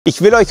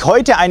Ich will euch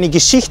heute eine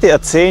Geschichte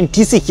erzählen,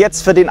 die sich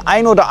jetzt für den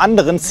einen oder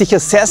anderen sicher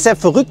sehr, sehr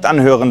verrückt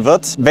anhören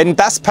wird. Wenn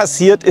das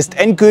passiert, ist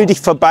endgültig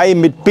vorbei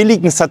mit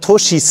billigen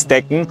Satoshis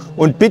stacken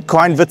und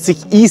Bitcoin wird sich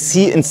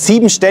easy in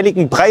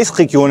 7-stelligen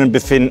Preisregionen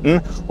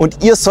befinden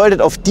und ihr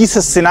solltet auf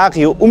dieses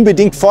Szenario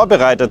unbedingt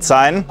vorbereitet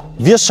sein.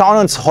 Wir schauen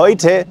uns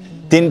heute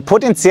den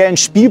potenziellen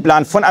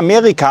Spielplan von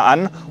Amerika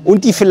an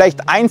und die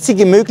vielleicht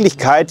einzige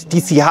Möglichkeit, die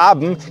sie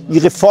haben,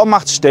 ihre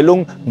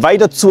Vormachtsstellung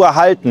weiter zu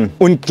erhalten.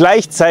 Und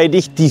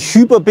gleichzeitig die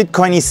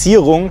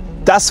Hyperbitcoinisierung,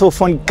 das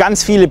wovon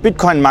ganz viele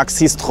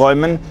Bitcoin-Maxis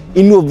träumen,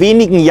 in nur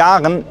wenigen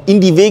Jahren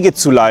in die Wege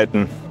zu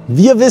leiten.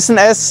 Wir wissen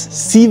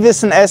es, Sie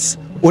wissen es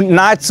und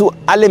nahezu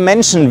alle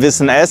Menschen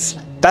wissen es,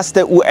 dass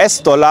der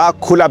US-Dollar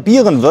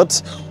kollabieren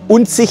wird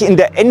und sich in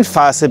der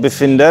Endphase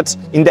befindet,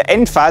 in der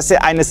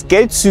Endphase eines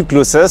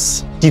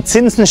Geldzykluses. Die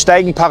Zinsen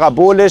steigen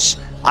parabolisch,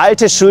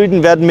 alte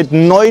Schulden werden mit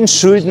neuen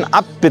Schulden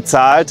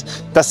abbezahlt.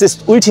 Das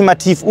ist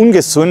ultimativ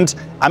ungesund.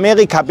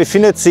 Amerika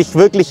befindet sich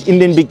wirklich in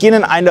den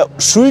Beginnen einer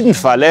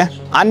Schuldenfalle.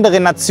 Andere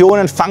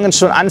Nationen fangen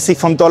schon an, sich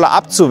vom Dollar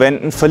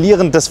abzuwenden,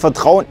 verlieren das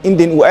Vertrauen in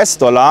den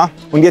US-Dollar.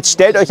 Und jetzt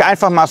stellt euch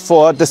einfach mal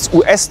vor, das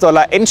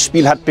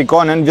US-Dollar-Endspiel hat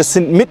begonnen. Wir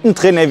sind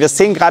mittendrin, wir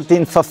sehen gerade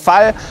den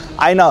Verfall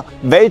einer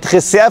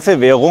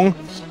Weltreservewährung.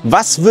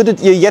 Was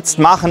würdet ihr jetzt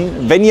machen,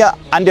 wenn ihr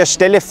an der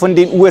Stelle von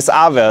den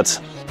USA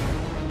wärt?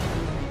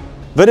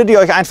 Würdet ihr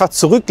euch einfach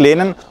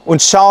zurücklehnen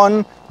und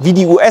schauen, wie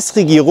die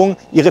US-Regierung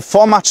ihre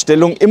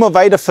Vormachtstellung immer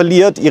weiter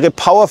verliert, ihre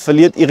Power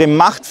verliert, ihre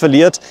Macht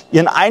verliert,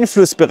 ihren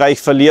Einflussbereich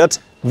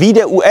verliert, wie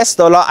der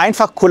US-Dollar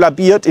einfach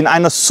kollabiert in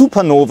einer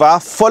Supernova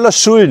voller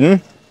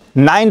Schulden?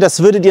 Nein,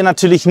 das würdet ihr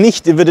natürlich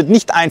nicht. Ihr würdet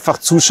nicht einfach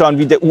zuschauen,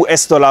 wie der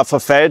US-Dollar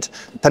verfällt.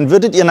 Dann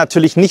würdet ihr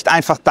natürlich nicht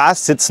einfach da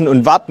sitzen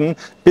und warten,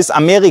 bis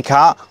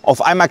Amerika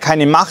auf einmal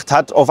keine Macht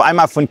hat, auf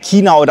einmal von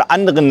China oder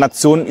anderen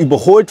Nationen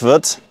überholt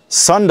wird,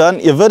 sondern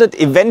ihr würdet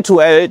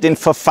eventuell den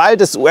Verfall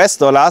des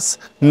US-Dollars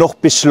noch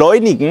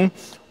beschleunigen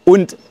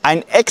und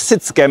ein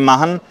Exit-Scam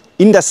machen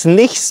in das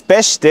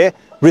nächstbeste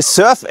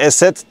Reserve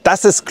Asset,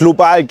 das es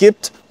global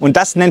gibt, und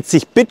das nennt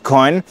sich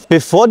Bitcoin.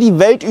 Bevor die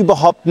Welt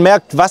überhaupt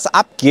merkt, was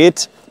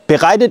abgeht,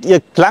 bereitet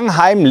ihr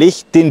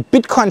klangheimlich den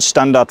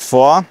Bitcoin-Standard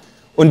vor.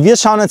 Und wir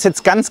schauen uns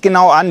jetzt ganz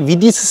genau an, wie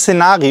dieses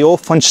Szenario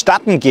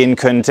vonstatten gehen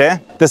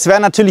könnte. Das wäre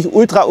natürlich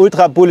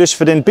ultra bullish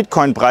für den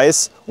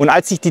Bitcoin-Preis. Und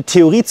als ich die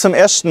Theorie zum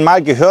ersten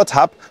Mal gehört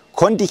habe,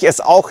 konnte ich es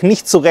auch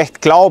nicht so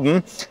recht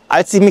glauben.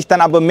 Als ich mich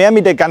dann aber mehr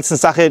mit der ganzen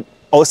Sache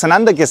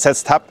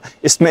auseinandergesetzt habe,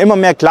 ist mir immer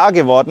mehr klar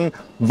geworden,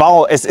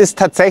 wow, es ist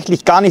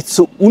tatsächlich gar nicht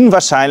so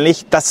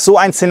unwahrscheinlich, dass so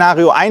ein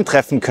Szenario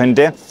eintreffen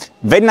könnte,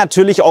 wenn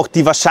natürlich auch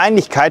die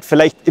Wahrscheinlichkeit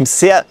vielleicht im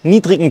sehr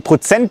niedrigen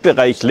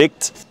Prozentbereich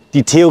liegt.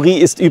 Die Theorie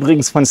ist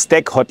übrigens von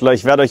Stackhodler.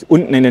 Ich werde euch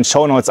unten in den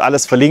Shownotes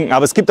alles verlinken.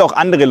 Aber es gibt auch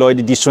andere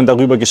Leute, die schon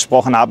darüber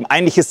gesprochen haben.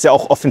 Eigentlich ist es ja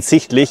auch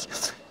offensichtlich,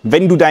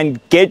 wenn du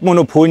dein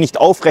Geldmonopol nicht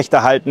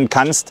aufrechterhalten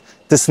kannst,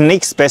 das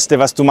nächstbeste,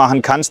 was du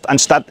machen kannst,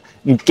 anstatt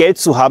ein Geld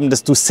zu haben,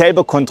 das du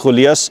selber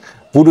kontrollierst,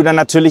 wo du dann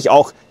natürlich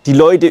auch die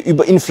Leute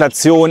über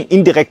Inflation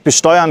indirekt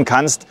besteuern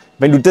kannst,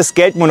 wenn du das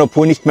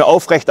Geldmonopol nicht mehr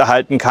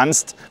aufrechterhalten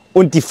kannst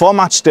und die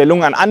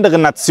Vormachtstellung an andere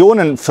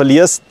Nationen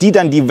verlierst, die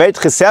dann die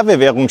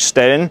Weltreservewährung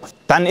stellen,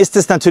 dann ist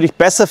es natürlich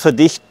besser für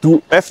dich,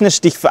 du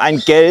öffnest dich für ein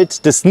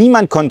Geld, das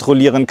niemand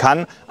kontrollieren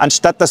kann,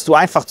 anstatt dass du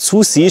einfach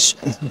zusiehst,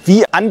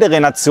 wie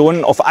andere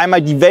Nationen auf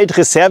einmal die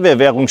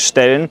Weltreservewährung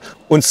stellen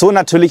und so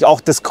natürlich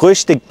auch das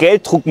größte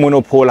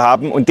Gelddruckmonopol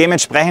haben und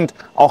dementsprechend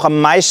auch am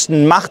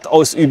meisten Macht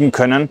ausüben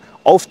können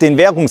auf den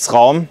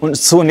Währungsraum. Und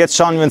so, und jetzt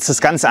schauen wir uns das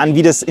Ganze an,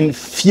 wie das in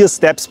 4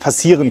 Steps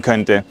passieren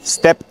könnte.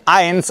 Step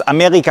 1,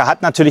 Amerika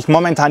hat natürlich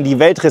momentan die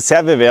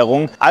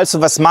Weltreservewährung.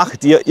 Also was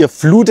macht ihr? Ihr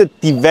flutet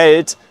die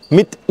Welt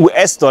mit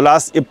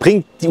US-Dollars. Ihr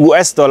bringt die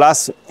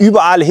US-Dollars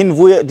überall hin,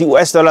 wo ihr die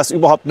US-Dollars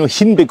überhaupt nur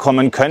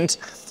hinbekommen könnt.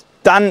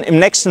 Dann im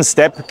nächsten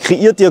Step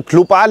kreiert ihr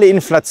globale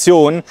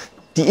Inflation.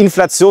 Die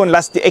Inflation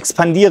lasst ihr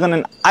expandieren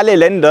in alle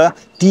Länder,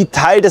 die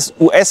Teil des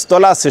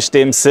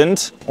US-Dollar-Systems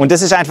sind. Und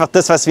das ist einfach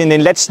das, was wir in den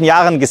letzten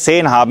Jahren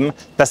gesehen haben,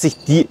 dass sich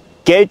die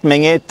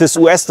Geldmenge des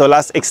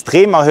US-Dollars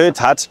extrem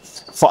erhöht hat.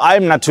 Vor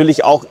allem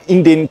natürlich auch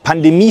in den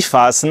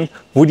Pandemiephasen,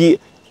 wo die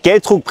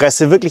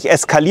Gelddruckpresse wirklich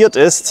eskaliert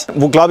ist,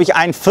 wo, glaube ich,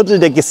 1/4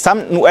 der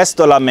gesamten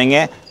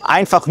US-Dollar-Menge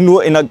einfach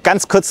nur in einer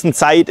ganz kurzen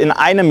Zeit, in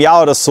einem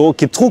Jahr oder so,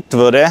 gedruckt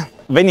würde.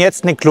 Wenn ihr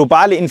jetzt eine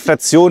globale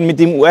Inflation mit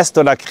dem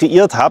US-Dollar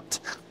kreiert habt,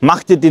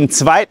 macht ihr den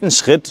zweiten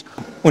Schritt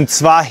und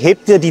zwar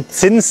hebt ihr die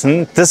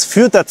Zinsen. Das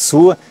führt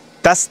dazu,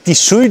 dass die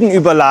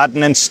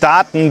schuldenüberladenen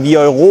Staaten wie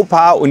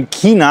Europa und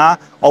China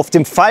auf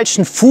dem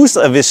falschen Fuß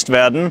erwischt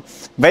werden,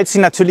 weil sie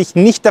natürlich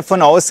nicht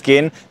davon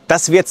ausgehen,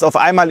 dass wir jetzt auf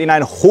einmal in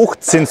ein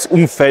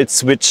Hochzinsumfeld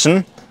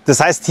switchen. Das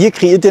heißt, hier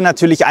kreiert ihr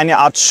natürlich eine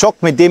Art Schock,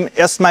 mit dem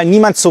erstmal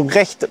niemand so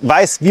recht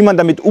weiß, wie man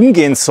damit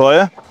umgehen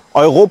soll.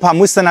 Europa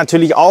muss dann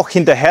natürlich auch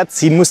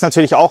hinterherziehen, muss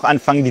natürlich auch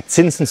anfangen, die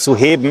Zinsen zu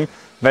heben,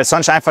 weil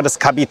sonst einfach das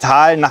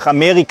Kapital nach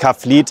Amerika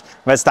flieht,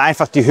 weil es da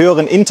einfach die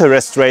höheren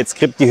Interest Rates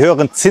gibt, die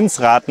höheren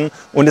Zinsraten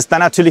und es dann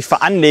natürlich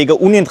für Anleger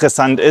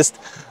uninteressant ist,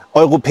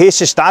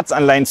 europäische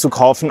Staatsanleihen zu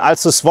kaufen.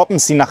 Also swappen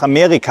sie nach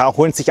Amerika,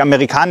 holen sich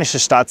amerikanische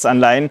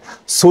Staatsanleihen,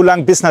 so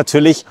lange bis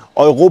natürlich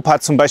Europa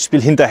zum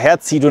Beispiel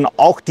hinterherzieht und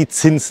auch die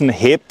Zinsen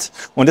hebt.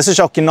 Und das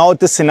ist auch genau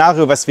das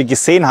Szenario, was wir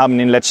gesehen haben in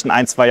den letzten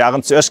 1-2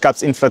 Jahren. Zuerst gab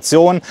es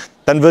Inflation,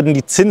 dann würden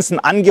die Zinsen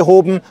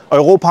angehoben,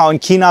 Europa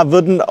und China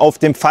würden auf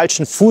dem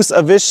falschen Fuß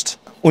erwischt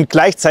und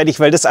gleichzeitig,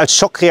 weil das als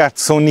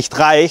Schockreaktion nicht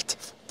reicht,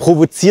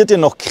 provoziert ihr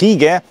noch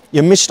Kriege,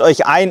 ihr mischt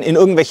euch ein in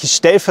irgendwelche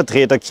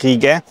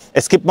Stellvertreterkriege.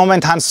 Es gibt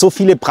momentan so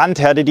viele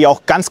Brandherde, die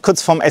auch ganz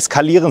kurz vorm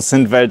Eskalieren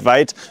sind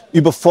weltweit.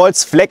 Über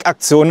False Flag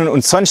Aktionen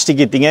und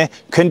sonstige Dinge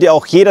könnt ihr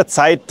auch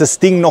jederzeit das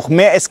Ding noch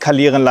mehr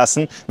eskalieren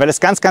lassen, weil es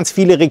ganz, ganz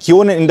viele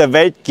Regionen in der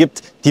Welt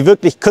gibt, die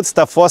wirklich kurz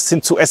davor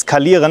sind zu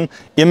eskalieren.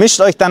 Ihr mischt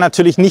euch da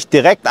natürlich nicht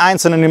direkt ein,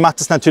 sondern ihr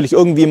macht es natürlich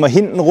irgendwie immer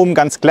hintenrum,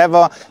 ganz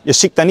clever. Ihr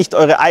schickt da nicht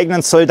eure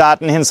eigenen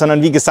Soldaten hin,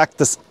 sondern wie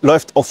gesagt, das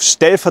läuft auf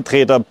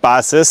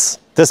Stellvertreterbasis.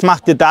 Das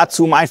macht ihr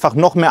dazu, um einfach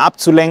noch mehr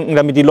abzulenken,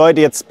 damit die Leute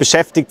jetzt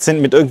beschäftigt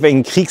sind mit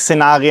irgendwelchen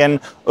Kriegsszenarien,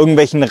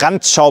 irgendwelchen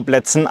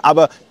Randschauplätzen.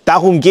 Aber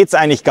darum geht es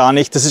eigentlich gar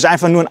nicht. Das ist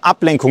einfach nur ein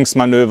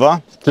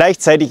Ablenkungsmanöver.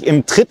 Gleichzeitig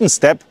im dritten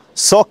Step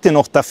sorgt ihr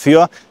noch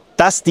dafür,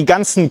 dass die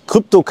ganzen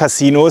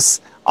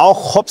Krypto-Casinos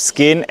auch hops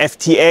gehen,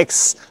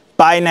 FTX,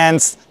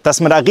 Binance,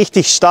 dass man da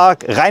richtig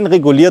stark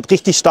reinreguliert,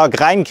 richtig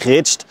stark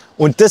reingrätscht.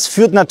 Und das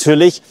führt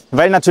natürlich,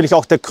 weil natürlich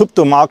auch der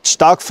Kryptomarkt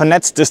stark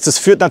vernetzt ist, das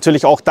führt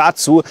natürlich auch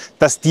dazu,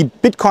 dass die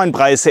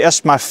Bitcoin-Preise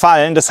erstmal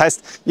fallen. Das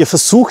heißt, ihr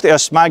versucht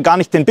erstmal gar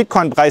nicht den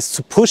Bitcoin-Preis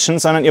zu pushen,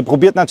 sondern ihr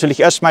probiert natürlich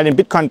erstmal den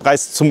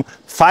Bitcoin-Preis zum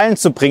Fallen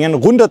zu bringen,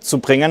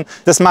 runterzubringen.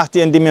 Das macht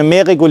ihr, indem ihr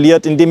mehr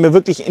reguliert, indem ihr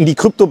wirklich in die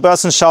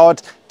Kryptobörsen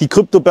schaut, die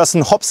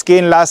Kryptobörsen hops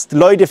gehen lasst,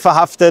 Leute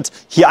verhaftet,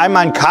 hier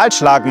einmal einen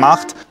Kahlschlag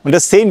macht. Und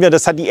das sehen wir,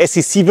 das hat die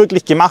SEC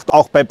wirklich gemacht,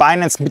 auch bei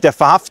Binance mit der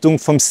Verhaftung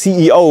vom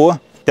CEO,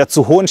 der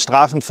zu hohen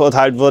Strafen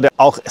verurteilt wurde.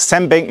 Auch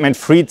Sam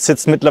Bankman-Fried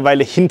sitzt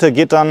mittlerweile hinter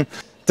Gittern.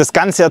 Das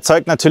Ganze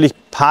erzeugt natürlich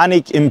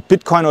Panik im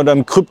Bitcoin- oder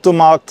im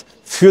Kryptomarkt,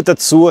 führt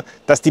dazu,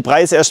 dass die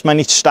Preise erstmal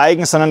nicht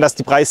steigen, sondern dass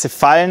die Preise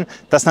fallen,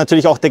 dass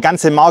natürlich auch der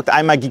ganze Markt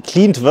einmal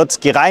gecleant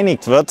wird,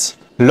 gereinigt wird.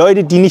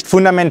 Leute, die nicht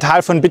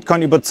fundamental von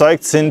Bitcoin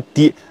überzeugt sind,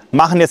 die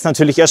machen jetzt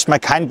natürlich erstmal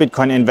kein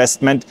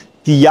Bitcoin-Investment.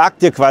 Die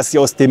jagt ihr quasi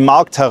aus dem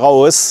Markt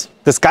heraus.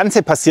 Das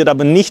Ganze passiert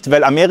aber nicht,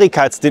 weil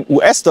Amerika jetzt den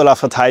US-Dollar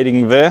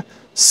verteidigen will,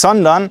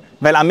 sondern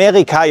weil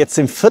Amerika jetzt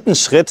im vierten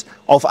Schritt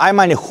auf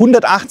einmal eine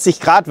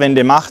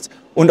 180-Grad-Wende macht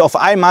und auf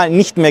einmal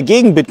nicht mehr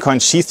gegen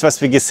Bitcoin schießt,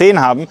 was wir gesehen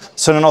haben,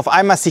 sondern auf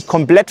einmal sich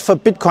komplett für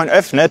Bitcoin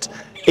öffnet,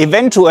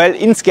 eventuell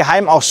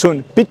insgeheim auch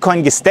schon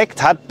Bitcoin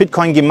gestackt hat,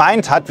 Bitcoin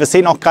gemeint hat. Wir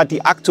sehen auch gerade,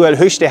 die aktuell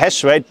höchste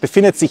Hashrate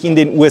befindet sich in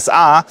den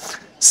USA.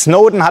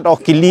 Snowden hat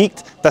auch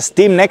geleakt, dass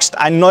demnächst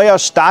ein neuer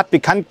Staat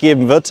bekannt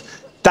geben wird,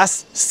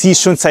 dass sie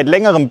schon seit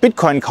längerem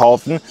Bitcoin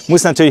kaufen.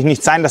 Muss natürlich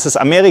nicht sein, dass es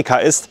Amerika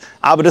ist,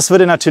 aber das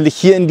würde natürlich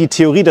hier in die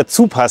Theorie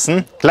dazu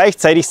passen.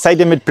 Gleichzeitig seid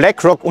ihr mit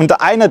BlackRock unter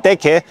einer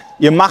Decke,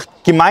 ihr macht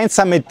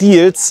gemeinsame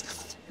Deals.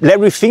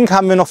 Larry Fink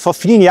haben wir noch vor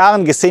vielen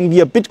Jahren gesehen, wie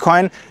er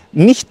Bitcoin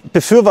nicht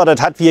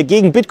befürwortet hat, wie er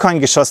gegen Bitcoin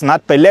geschossen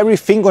hat. Bei Larry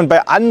Fink und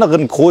bei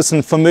anderen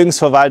großen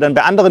Vermögensverwaltern,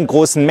 bei anderen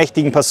großen,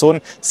 mächtigen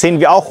Personen sehen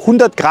wir auch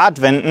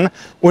 100-Grad-Wenden.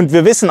 Und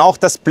wir wissen auch,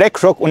 dass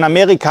BlackRock und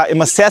Amerika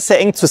immer sehr, sehr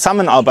eng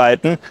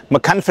zusammenarbeiten.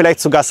 Man kann vielleicht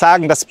sogar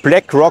sagen, dass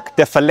BlackRock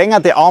der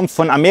verlängerte Arm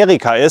von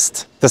Amerika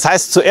ist. Das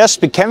heißt, zuerst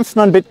bekämpft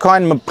man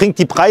Bitcoin, man bringt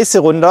die Preise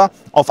runter,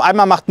 auf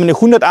einmal macht man eine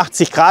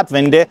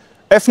 180-Grad-Wende,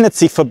 öffnet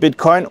sich für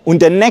Bitcoin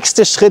und der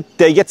nächste Schritt,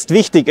 der jetzt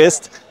wichtig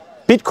ist,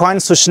 Bitcoin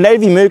so schnell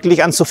wie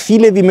möglich an so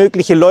viele wie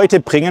mögliche Leute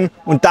bringen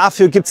und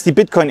dafür gibt es die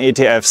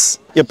Bitcoin-ETFs.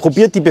 Ihr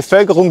probiert die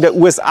Bevölkerung der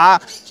USA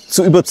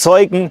zu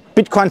überzeugen,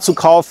 Bitcoin zu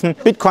kaufen.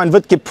 Bitcoin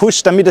wird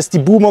gepusht, damit es die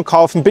Boomer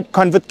kaufen.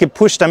 Bitcoin wird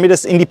gepusht, damit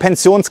es in die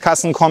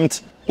Pensionskassen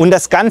kommt. Und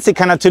das Ganze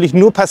kann natürlich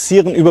nur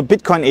passieren über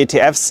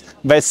Bitcoin-ETFs,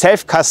 weil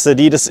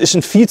Self-Custody, das ist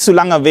ein viel zu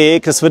langer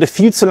Weg. Das würde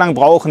viel zu lang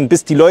brauchen,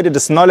 bis die Leute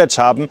das Knowledge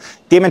haben.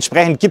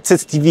 Dementsprechend gibt es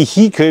jetzt die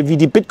Vehikel wie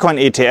die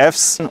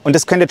Bitcoin-ETFs. Und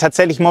das könnte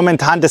tatsächlich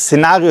momentan das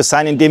Szenario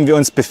sein, in dem wir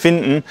uns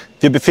befinden.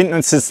 Wir befinden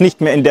uns jetzt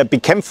nicht mehr in der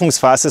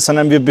Bekämpfungsphase,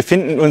 sondern wir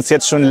befinden uns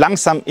jetzt schon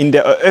langsam in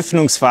der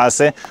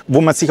Eröffnungsphase, wo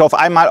man sich auf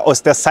einmal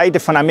aus der Seite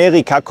von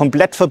Amerika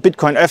komplett für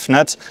Bitcoin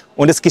öffnet.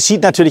 Und es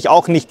geschieht natürlich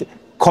auch nicht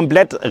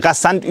komplett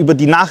rasant über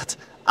die Nacht,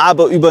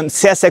 aber über einen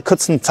sehr, sehr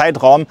kurzen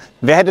Zeitraum.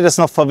 Wer hätte das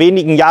noch vor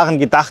wenigen Jahren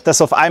gedacht,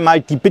 dass auf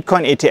einmal die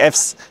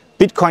Bitcoin-ETFs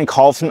Bitcoin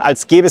kaufen,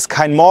 als gäbe es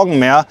kein Morgen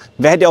mehr?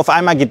 Wer hätte auf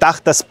einmal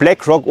gedacht, dass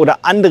BlackRock oder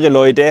andere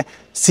Leute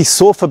sich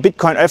so für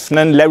Bitcoin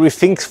öffnen? Larry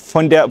Fink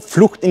von der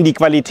Flucht in die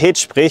Qualität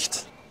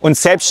spricht. Und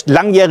selbst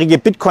langjährige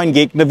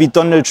Bitcoin-Gegner wie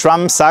Donald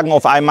Trump sagen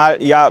auf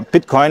einmal, ja,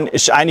 Bitcoin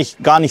ist eigentlich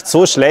gar nicht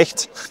so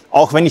schlecht,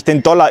 auch wenn ich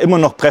den Dollar immer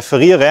noch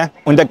präferiere.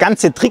 Und der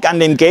ganze Trick an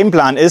dem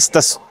Gameplan ist,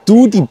 dass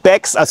du die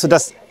Bags, also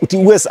dass die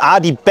USA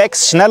die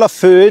Bags schneller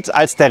füllt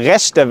als der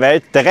Rest der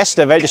Welt. Der Rest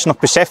der Welt ist noch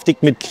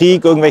beschäftigt mit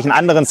Krieg, irgendwelchen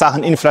anderen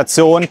Sachen,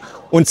 Inflation.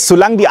 Und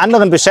solange die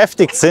anderen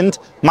beschäftigt sind,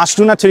 machst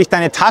du natürlich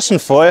deine Taschen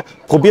voll,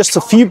 probierst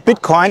so viel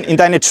Bitcoin in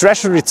deine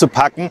Treasury zu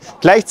packen,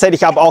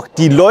 gleichzeitig aber auch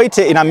die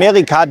Leute in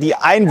Amerika, die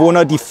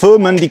Einwohner, die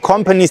Firmen, die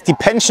Companies, die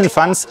Pension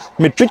Funds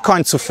mit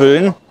Bitcoin zu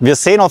füllen. Wir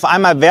sehen auf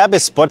einmal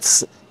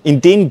Werbespots,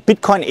 in denen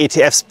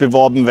Bitcoin-ETFs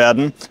beworben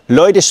werden.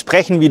 Leute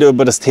sprechen wieder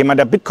über das Thema.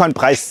 Der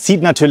Bitcoin-Preis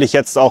zieht natürlich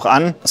jetzt auch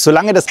an.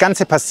 Solange das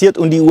Ganze passiert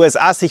und die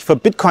USA sich für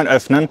Bitcoin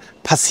öffnen,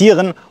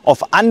 passieren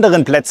auf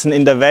anderen Plätzen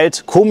in der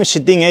Welt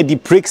komische Dinge. Die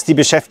BRICS, die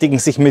beschäftigen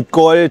sich mit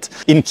Gold.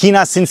 In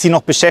China sind sie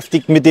noch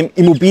beschäftigt mit dem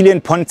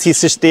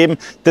Immobilien-Ponzi-System,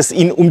 das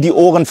ihnen um die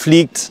Ohren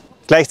fliegt.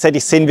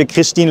 Gleichzeitig sehen wir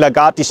Christine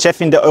Lagarde, die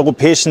Chefin der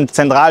Europäischen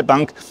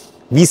Zentralbank,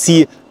 wie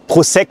sie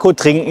Prosecco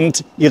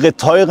trinkend ihre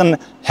teuren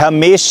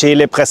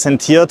Hermès-Schäle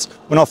präsentiert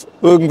und auf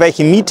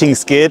irgendwelche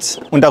Meetings geht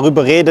und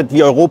darüber redet,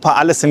 wie Europa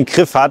alles im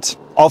Griff hat.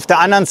 Auf der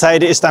anderen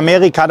Seite ist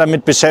Amerika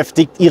damit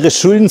beschäftigt, ihre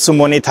Schulden zu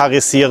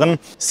monetarisieren.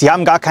 Sie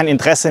haben gar kein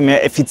Interesse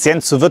mehr,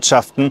 effizient zu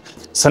wirtschaften,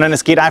 sondern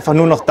es geht einfach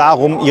nur noch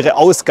darum, ihre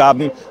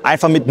Ausgaben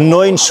einfach mit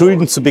neuen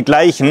Schulden zu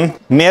begleichen.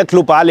 Mehr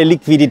globale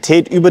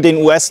Liquidität über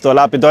den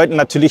US-Dollar bedeuten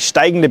natürlich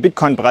steigende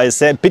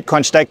Bitcoin-Preise.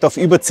 Bitcoin steigt auf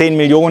über 10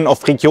 Millionen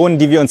auf Regionen,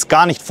 die wir uns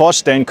gar nicht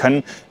vorstellen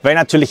können, weil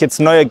natürlich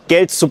jetzt neuer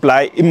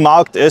Geldsupply im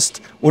Markt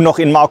ist und noch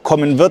in den Markt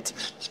kommen wird.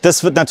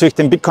 Das wird natürlich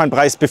den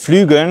Bitcoin-Preis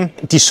beflügeln.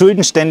 Die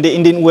Schuldenstände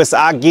in den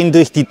USA gehen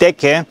durch die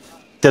Decke.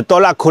 Der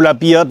Dollar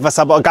kollabiert, was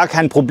aber gar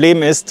kein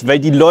Problem ist, weil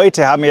die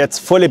Leute haben jetzt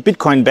volle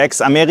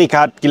Bitcoin-Bags.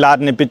 Amerika hat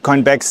geladene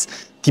Bitcoin-Bags.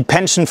 Die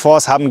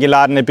Pension-Fonds haben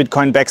geladene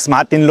Bitcoin-Bags. Man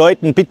hat den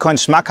Leuten Bitcoin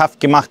schmackhaft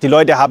gemacht. Die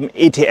Leute haben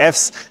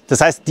ETFs.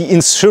 Das heißt, die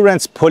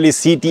Insurance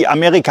Policy, die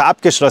Amerika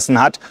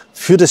abgeschlossen hat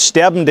für das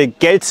sterbende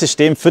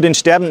Geldsystem, für den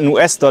sterbenden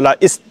US-Dollar,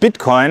 ist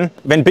Bitcoin.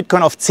 Wenn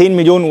Bitcoin auf 10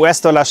 Millionen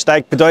US-Dollar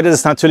steigt, bedeutet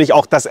das natürlich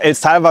auch, dass El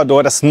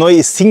Salvador, das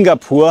neue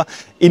Singapur,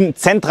 in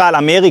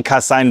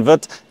Zentralamerika sein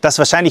wird, dass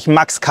wahrscheinlich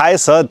Max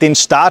Kaiser den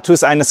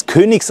Status eines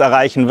Königs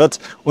erreichen wird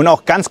und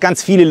auch ganz,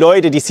 ganz viele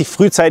Leute, die sich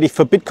frühzeitig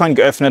für Bitcoin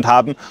geöffnet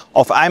haben,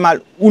 auf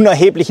einmal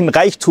unerheblichen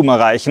Reichtum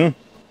erreichen.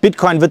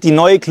 Bitcoin wird die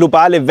neue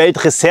globale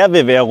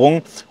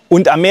Weltreservewährung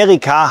und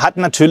Amerika hat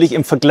natürlich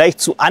im Vergleich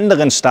zu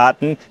anderen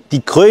Staaten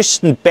die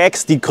größten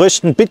Bags, die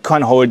größten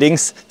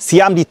Bitcoin-Holdings.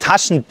 Sie haben die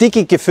Taschen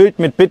dicke gefüllt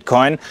mit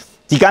Bitcoin.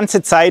 Die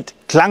ganze Zeit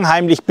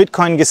klangheimlich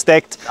Bitcoin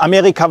gestackt.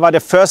 Amerika war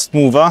der First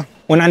Mover.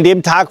 Und an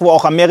dem Tag, wo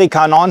auch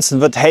Amerika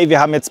announcen wird, hey, wir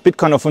haben jetzt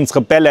Bitcoin auf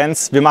unserer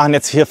Balance, wir machen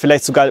jetzt hier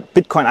vielleicht sogar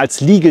Bitcoin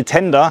als Legal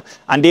Tender,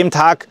 an dem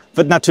Tag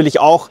wird natürlich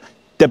auch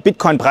der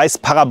Bitcoin-Preis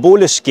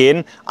parabolisch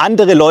gehen.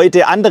 Andere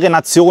Leute, andere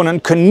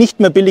Nationen können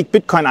nicht mehr billig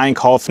Bitcoin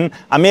einkaufen.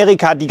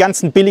 Amerika hat die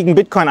ganzen billigen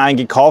Bitcoin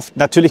eingekauft.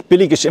 Natürlich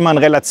billig ist immer in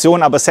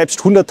Relation, aber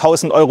selbst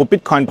 100.000 Euro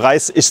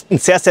Bitcoin-Preis ist ein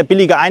sehr, sehr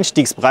billiger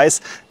Einstiegspreis,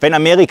 wenn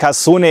Amerika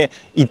so eine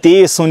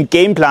Idee, so einen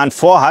Gameplan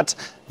vorhat,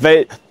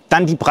 weil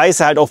dann die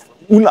Preise halt auf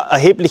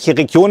unerhebliche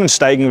Regionen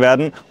steigen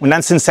werden und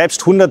dann sind selbst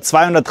 100,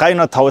 200,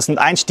 300.000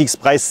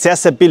 Einstiegspreis sehr,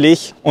 sehr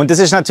billig. Und das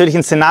ist natürlich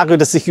ein Szenario,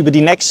 das sich über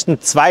die nächsten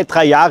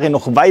 2-3 Jahre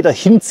noch weiter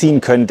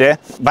hinziehen könnte.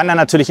 Wann dann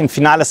natürlich ein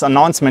finales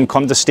Announcement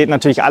kommt, das steht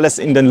natürlich alles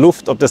in der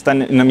Luft, ob das dann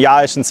in einem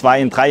Jahr ist, in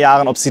 2, in 3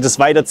 Jahren, ob sich das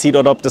weiterzieht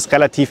oder ob das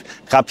relativ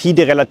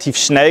rapide, relativ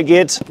schnell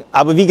geht.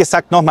 Aber wie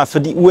gesagt, nochmal,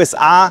 für die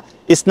USA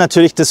ist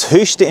natürlich das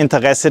höchste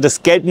Interesse,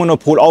 das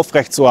Geldmonopol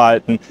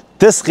aufrechtzuerhalten.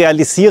 Das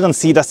realisieren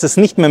sie, dass das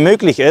nicht mehr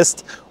möglich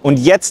ist und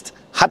jetzt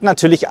hat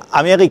natürlich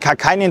Amerika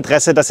kein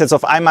Interesse, dass jetzt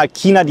auf einmal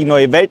China die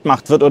neue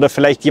Weltmacht wird oder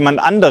vielleicht jemand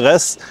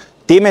anderes.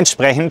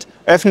 Dementsprechend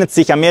öffnet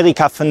sich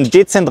Amerika für ein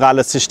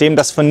dezentrales System,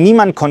 das von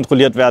niemandem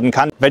kontrolliert werden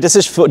kann. Weil das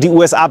ist für die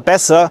USA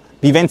besser,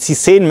 wie wenn sie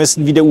sehen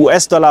müssen, wie der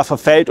US-Dollar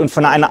verfällt und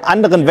von einer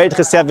anderen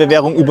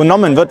Weltreservewährung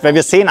übernommen wird. Weil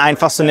wir sehen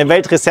einfach, so eine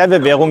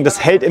Weltreservewährung,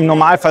 das hält im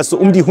Normalfall so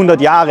um die 100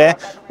 Jahre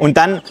und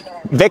dann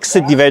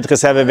wechselt die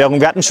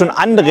Weltreservewährung. Wir hatten schon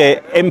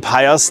andere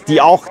Empires,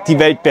 die auch die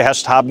Welt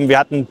beherrscht haben. Wir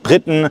hatten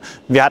Briten,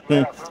 wir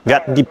hatten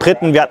die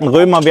Briten, wir hatten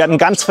Römer, wir hatten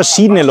ganz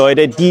verschiedene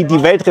Leute, die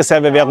die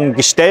Weltreservewährung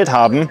gestellt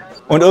haben.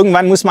 Und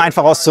irgendwann muss man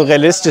einfach auch so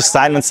realistisch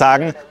sein und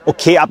sagen,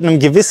 okay, ab einem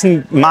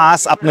gewissen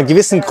Maß, ab einer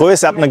gewissen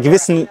Größe, ab einer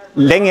gewissen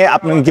Länge,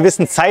 ab einem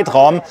gewissen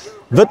Zeitraum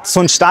wird so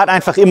ein Staat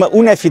einfach immer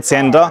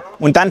uneffizienter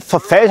und dann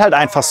verfällt halt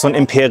einfach so ein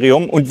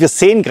Imperium. Und wir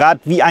sehen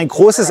gerade, wie ein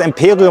großes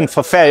Imperium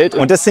verfällt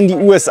und das sind die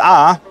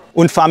USA.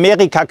 Und für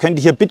Amerika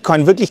könnte hier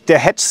Bitcoin wirklich der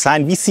Hedge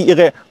sein, wie sie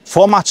ihre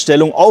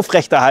Vormachtsstellung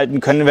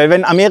aufrechterhalten können. Weil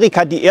wenn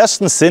Amerika die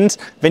Ersten sind,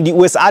 wenn die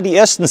USA die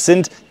Ersten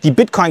sind, die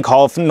Bitcoin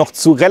kaufen, noch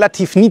zu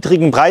relativ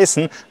niedrigen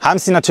Preisen, haben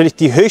sie natürlich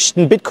die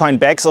höchsten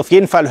Bitcoin-Bags, auf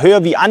jeden Fall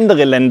höher wie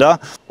andere Länder.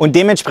 Und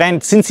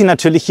dementsprechend sind sie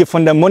natürlich hier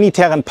von der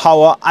monetären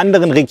Power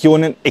anderen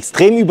Regionen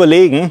extrem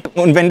überlegen.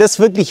 Und wenn das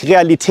wirklich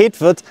Realität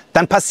wird,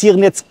 dann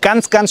passieren jetzt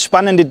ganz, ganz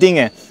spannende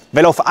Dinge.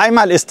 Weil auf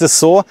einmal ist es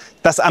so,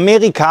 dass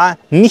Amerika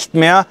nicht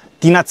mehr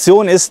die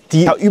Nation ist,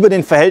 die über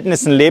den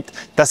Verhältnissen lebt,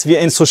 dass wir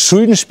in so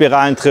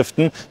Schuldenspiralen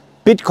driften.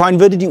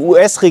 Bitcoin würde die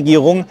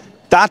US-Regierung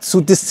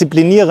dazu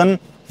disziplinieren,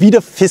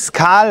 wieder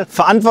fiskal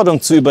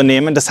Verantwortung zu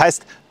übernehmen. Das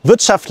heißt,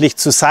 wirtschaftlich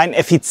zu sein,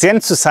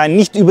 effizient zu sein,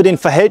 nicht über den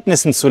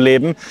Verhältnissen zu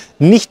leben,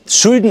 nicht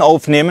Schulden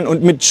aufnehmen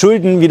und mit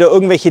Schulden wieder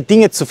irgendwelche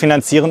Dinge zu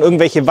finanzieren,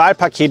 irgendwelche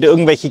Wahlpakete,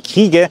 irgendwelche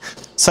Kriege,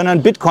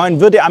 sondern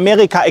Bitcoin würde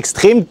Amerika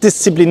extrem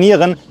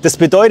disziplinieren. Das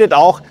bedeutet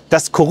auch,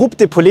 dass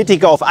korrupte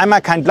Politiker auf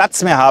einmal keinen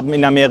Platz mehr haben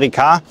in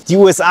Amerika. Die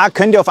USA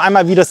könnte auf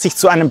einmal wieder sich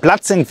zu einem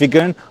Platz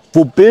entwickeln,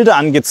 wo Bilder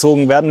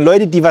angezogen werden,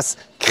 Leute, die was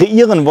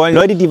kreieren wollen,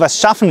 Leute, die was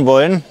schaffen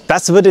wollen.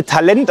 Das würde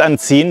Talent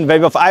anziehen,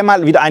 weil wir auf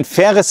einmal wieder ein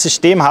faires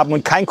System haben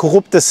und kein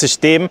korruptes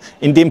System,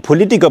 in dem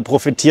Politiker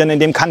profitieren, in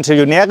dem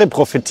Kantillionäre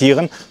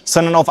profitieren,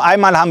 sondern auf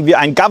einmal haben wir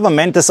ein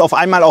Government, das auf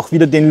einmal auch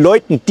wieder den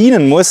Leuten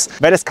dienen muss,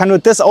 weil es kann nur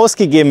das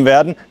ausgegeben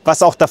werden,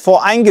 was auch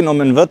davor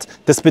eingenommen wird.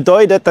 Das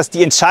bedeutet, dass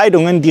die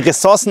Entscheidungen, die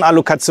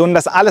Ressourcenallokationen,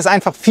 dass alles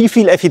einfach viel,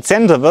 viel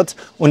effizienter wird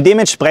und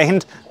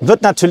dementsprechend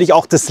wird natürlich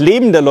auch das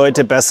Leben der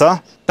Leute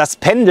besser. Das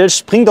Pendel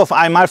springt auf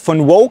einmal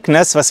von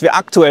Wokeness, was wir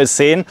aktuell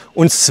sehen,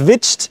 und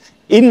switcht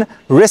in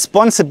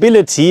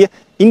Responsibility,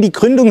 in die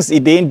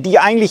Gründungsideen, die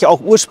eigentlich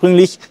auch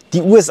ursprünglich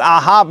die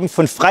USA haben,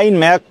 von freien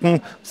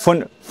Märkten,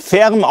 von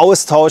fairem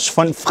Austausch,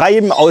 von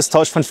freiem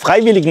Austausch, von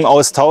freiwilligem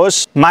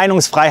Austausch,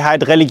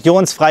 Meinungsfreiheit,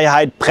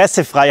 Religionsfreiheit,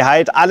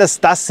 Pressefreiheit, alles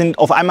das sind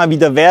auf einmal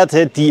wieder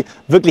Werte, die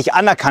wirklich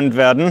anerkannt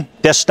werden.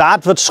 Der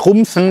Staat wird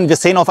schrumpfen, wir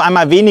sehen auf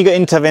einmal weniger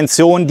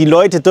Intervention, die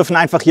Leute dürfen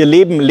einfach ihr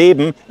Leben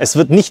leben, es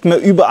wird nicht mehr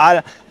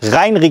überall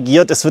rein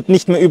regiert, es wird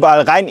nicht mehr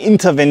überall rein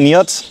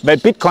interveniert, weil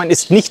Bitcoin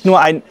ist nicht nur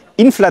ein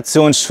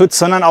Inflationsschutz,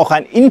 sondern auch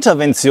ein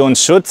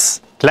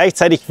Interventionsschutz.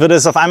 Gleichzeitig würde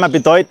es auf einmal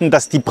bedeuten,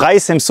 dass die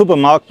Preise im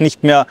Supermarkt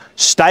nicht mehr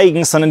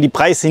steigen, sondern die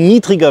Preise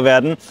niedriger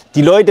werden.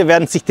 Die Leute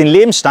werden sich den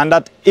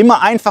Lebensstandard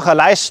immer einfacher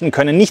leisten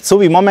können. Nicht so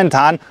wie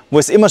momentan, wo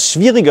es immer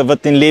schwieriger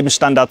wird, den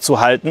Lebensstandard zu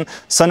halten,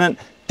 sondern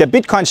der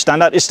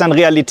Bitcoin-Standard ist dann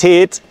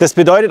Realität. Das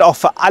bedeutet auch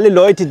für alle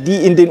Leute,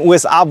 die in den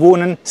USA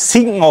wohnen,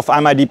 sinken auf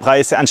einmal die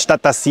Preise,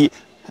 anstatt dass sie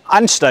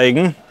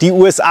ansteigen. Die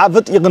USA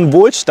wird ihren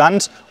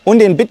Wohlstand und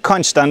den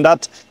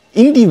Bitcoin-Standard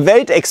in die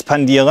Welt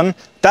expandieren.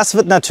 Das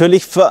wird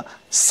natürlich für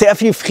sehr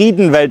viel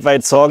Frieden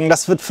weltweit sorgen.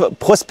 Das wird für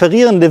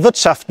prosperierende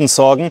Wirtschaften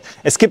sorgen.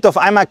 Es gibt auf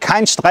einmal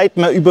keinen Streit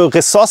mehr über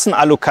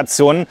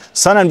Ressourcenallokationen,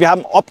 sondern wir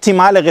haben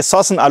optimale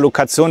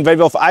Ressourcenallokationen, weil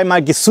wir auf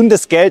einmal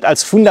gesundes Geld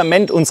als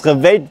Fundament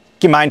unserer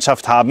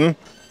Weltgemeinschaft haben.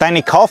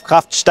 Deine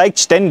Kaufkraft steigt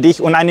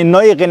ständig und eine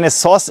neue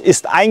Renaissance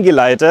ist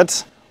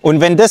eingeleitet. Und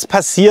wenn das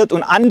passiert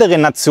und andere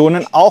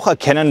Nationen auch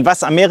erkennen,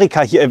 was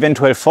Amerika hier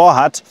eventuell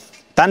vorhat,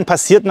 dann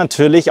passiert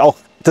natürlich auch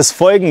das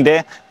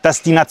Folgende,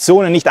 dass die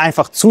Nationen nicht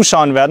einfach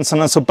zuschauen werden,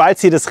 sondern sobald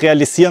sie das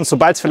realisieren,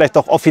 sobald es vielleicht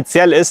auch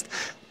offiziell ist,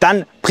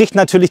 dann bricht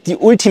natürlich die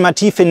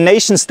ultimative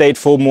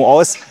Nation-State-FOMO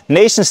aus.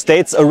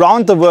 Nation-States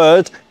around the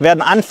world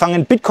werden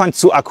anfangen, Bitcoin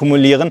zu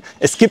akkumulieren.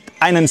 Es gibt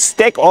einen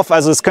Stack-Off,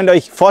 also das könnt ihr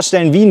euch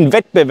vorstellen wie ein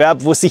Wettbewerb,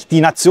 wo sich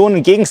die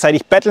Nationen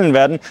gegenseitig battlen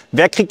werden.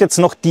 Wer kriegt jetzt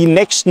noch die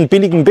nächsten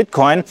billigen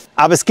Bitcoin?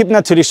 Aber es gibt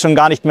natürlich schon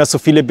gar nicht mehr so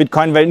viele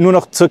Bitcoin, weil nur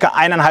noch ca.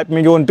 1,5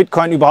 Millionen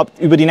Bitcoin überhaupt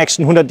über die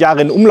nächsten 100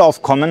 Jahre in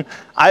Umlauf kommen.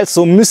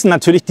 Also müssen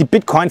natürlich die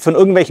Bitcoin von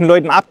irgendwelchen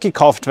Leuten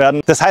abgekauft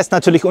werden. Das heißt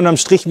natürlich unterm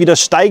Strich wieder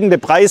steigende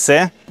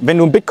Preise. Wenn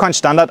du einen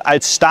Bitcoin-Standard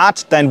als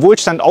Staat deinen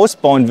Wohlstand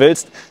ausbauen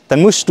willst,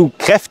 dann musst du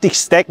kräftig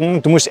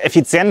stacken, du musst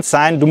effizient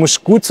sein, du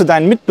musst gut zu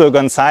deinen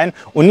Mitbürgern sein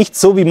und nicht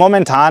so wie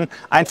momentan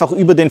einfach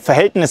über den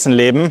Verhältnissen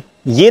leben.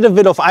 Jeder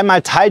will auf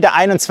einmal Teil der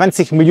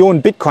 21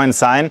 Millionen Bitcoin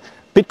sein.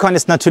 Bitcoin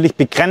ist natürlich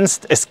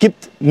begrenzt. Es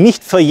gibt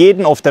nicht für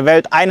jeden auf der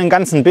Welt einen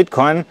ganzen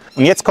Bitcoin.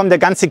 Und jetzt kommt der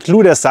ganze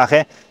Clou der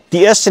Sache.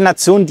 Die erste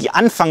Nation, die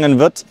anfangen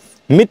wird,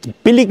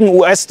 mit billigen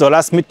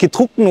US-Dollars, mit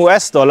gedruckten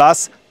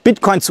US-Dollars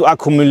Bitcoin zu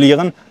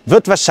akkumulieren,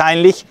 wird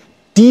wahrscheinlich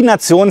die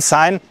Nation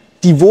sein,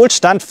 die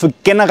Wohlstand für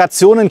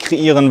Generationen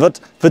kreieren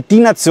wird die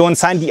Nation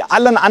sein, die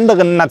allen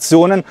anderen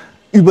Nationen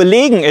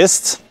überlegen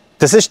ist.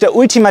 Das ist der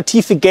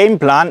ultimative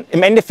Gameplan.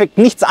 Im Endeffekt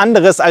nichts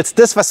anderes als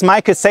das, was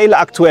Michael Saylor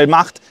aktuell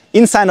macht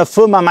in seiner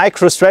Firma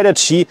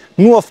MicroStrategy,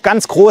 nur auf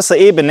ganz großer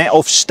Ebene,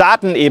 auf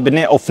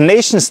Staatenebene, auf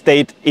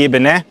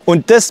Nation-State-Ebene.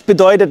 Und das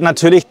bedeutet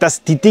natürlich,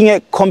 dass die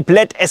Dinge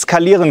komplett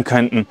eskalieren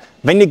könnten.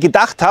 Wenn ihr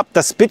gedacht habt,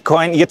 dass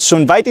Bitcoin jetzt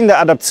schon weit in der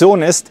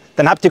Adaption ist,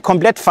 dann habt ihr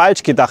komplett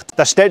falsch gedacht.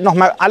 Das stellt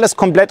nochmal alles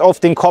komplett auf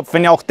den Kopf.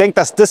 Wenn ihr auch denkt,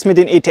 dass das mit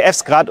den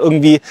ETFs gerade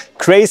irgendwie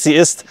crazy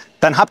ist,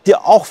 dann habt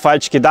ihr auch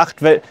falsch gedacht,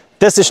 weil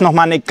das ist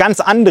nochmal eine ganz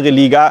andere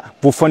Liga,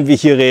 wovon wir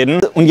hier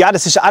reden. Und ja,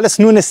 das ist alles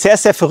nur eine sehr,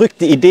 sehr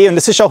verrückte Idee. Und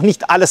das ist auch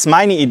nicht alles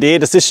meine Idee.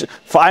 Das ist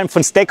vor allem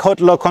von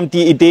Stakeholder kommt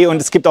die Idee.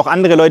 Und es gibt auch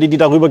andere Leute, die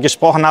darüber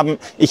gesprochen haben.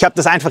 Ich habe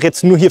das einfach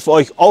jetzt nur hier für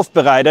euch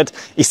aufbereitet.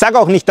 Ich sage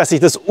auch nicht, dass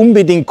ich das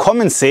unbedingt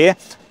kommen sehe.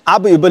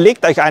 Aber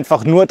überlegt euch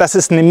einfach nur, dass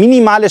es eine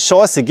minimale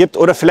Chance gibt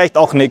oder vielleicht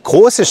auch eine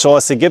große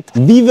Chance gibt.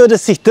 Wie würde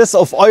sich das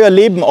auf euer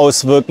Leben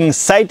auswirken?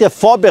 Seid ihr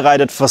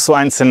vorbereitet für so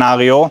ein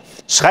Szenario?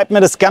 Schreibt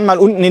mir das gerne mal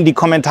unten in die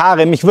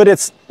Kommentare. Mich würde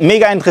jetzt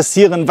mega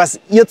interessieren, was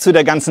ihr zu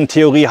der ganzen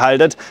Theorie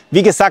haltet.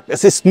 Wie gesagt,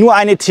 es ist nur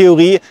eine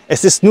Theorie,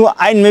 es ist nur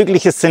ein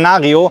mögliches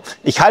Szenario.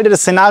 Ich halte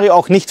das Szenario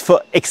auch nicht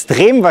für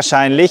extrem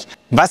wahrscheinlich.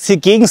 Was hier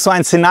gegen so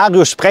ein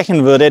Szenario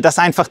sprechen würde, dass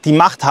einfach die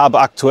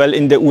Machthaber aktuell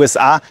in der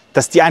USA,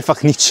 dass die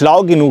einfach nicht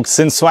schlau genug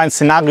sind, so ein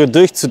Szenario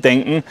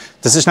durchzudenken.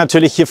 Das ist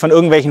natürlich hier von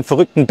irgendwelchen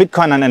verrückten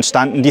Bitcoinern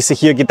entstanden, die sich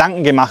hier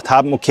Gedanken gemacht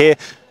haben, okay,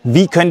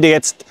 wie könnte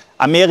jetzt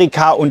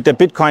Amerika und der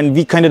Bitcoin,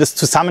 wie könnte das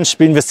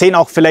zusammenspielen? Wir sehen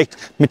auch vielleicht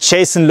mit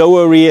Jason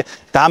Lowery,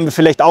 da haben wir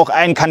vielleicht auch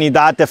einen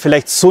Kandidat, der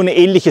vielleicht so eine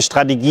ähnliche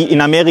Strategie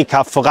in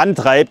Amerika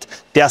vorantreibt,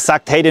 der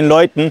sagt, hey, den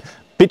Leuten,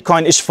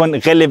 Bitcoin ist von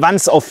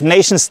Relevanz auf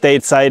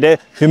Nation-State-Seite.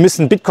 Wir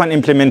müssen Bitcoin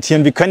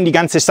implementieren. Wir können die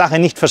ganze Sache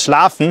nicht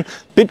verschlafen.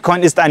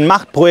 Bitcoin ist ein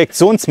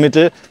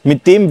Machtprojektionsmittel,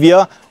 mit dem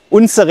wir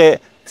unsere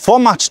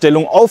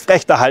Vormachtsstellung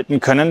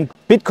aufrechterhalten können.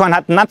 Bitcoin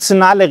hat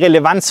nationale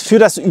Relevanz für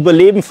das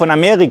Überleben von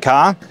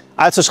Amerika.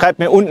 Also schreibt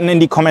mir unten in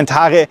die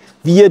Kommentare,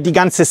 wie ihr die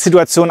ganze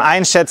Situation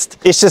einschätzt.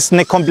 Ist es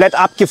eine komplett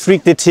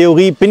abgefreakte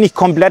Theorie? Bin ich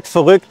komplett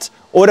verrückt?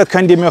 Oder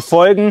könnt ihr mir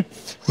folgen?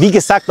 Wie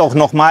gesagt auch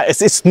nochmal, es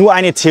ist nur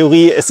eine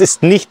Theorie, es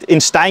ist nicht in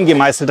Stein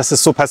gemeißelt, dass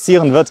es so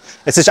passieren wird.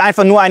 Es ist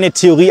einfach nur eine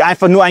Theorie,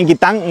 einfach nur ein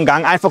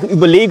Gedankengang, einfach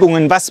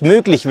Überlegungen, was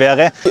möglich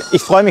wäre.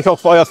 Ich freue mich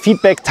auf euer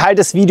Feedback, teilt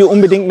das Video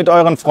unbedingt mit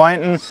euren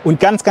Freunden. Und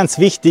ganz, ganz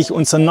wichtig,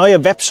 unser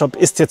neuer Webshop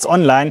ist jetzt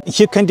online.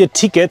 Hier könnt ihr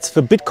Tickets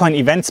für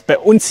Bitcoin-Events bei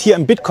uns hier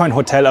im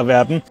Bitcoin-Hotel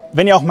erwerben.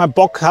 Wenn ihr auch mal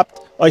Bock habt,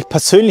 euch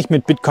persönlich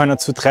mit Bitcoiner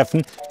zu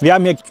treffen. Wir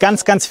haben hier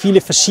ganz, ganz viele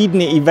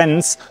verschiedene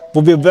Events,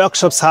 wo wir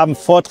Workshops haben,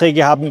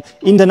 Vorträge haben,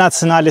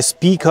 internationale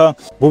Speaker,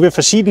 wo wir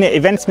verschiedene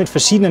Events mit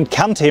verschiedenen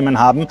Kernthemen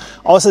haben.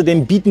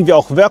 Außerdem bieten wir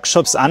auch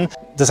Workshops an.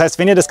 Das heißt,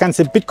 wenn ihr das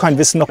ganze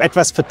Bitcoin-Wissen noch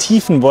etwas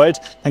vertiefen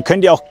wollt, dann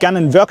könnt ihr auch gerne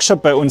einen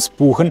Workshop bei uns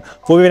buchen,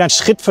 wo wir dann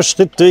Schritt für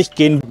Schritt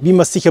durchgehen, wie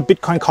man sicher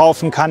Bitcoin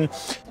kaufen kann,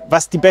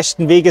 was die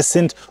besten Wege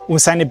sind, um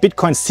seine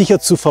Bitcoins sicher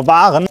zu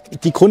verwahren.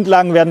 Die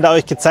Grundlagen werden da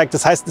euch gezeigt.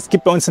 Das heißt, es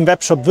gibt bei uns im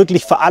Webshop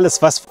wirklich für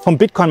alles, was vom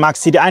Bitcoin-Markt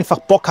sieht, der einfach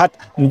Bock hat,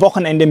 ein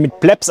Wochenende mit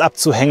Plebs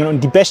abzuhängen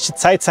und die beste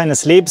Zeit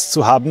seines Lebens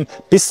zu haben,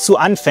 bis zu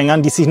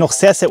Anfängern, die sich noch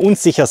sehr, sehr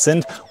unsicher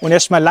sind und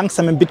erstmal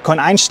langsam in Bitcoin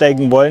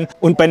einsteigen wollen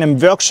und bei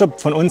einem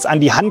Workshop von uns an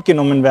die Hand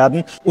genommen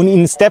werden und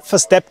ihnen Step für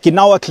Step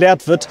genau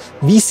erklärt wird,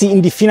 wie sie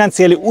in die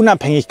finanzielle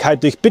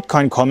Unabhängigkeit durch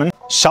Bitcoin kommen.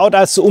 Schaut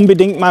also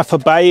unbedingt mal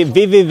vorbei,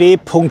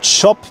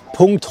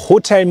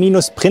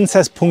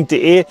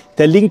 www.shop.hotel-prinzess.de.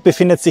 Der Link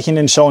befindet sich in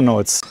den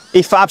Shownotes.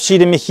 Ich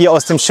verabschiede mich hier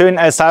aus dem schönen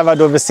El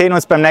Salvador. Wir sehen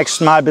uns beim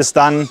nächsten Mal. Bis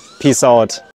dann. Peace out.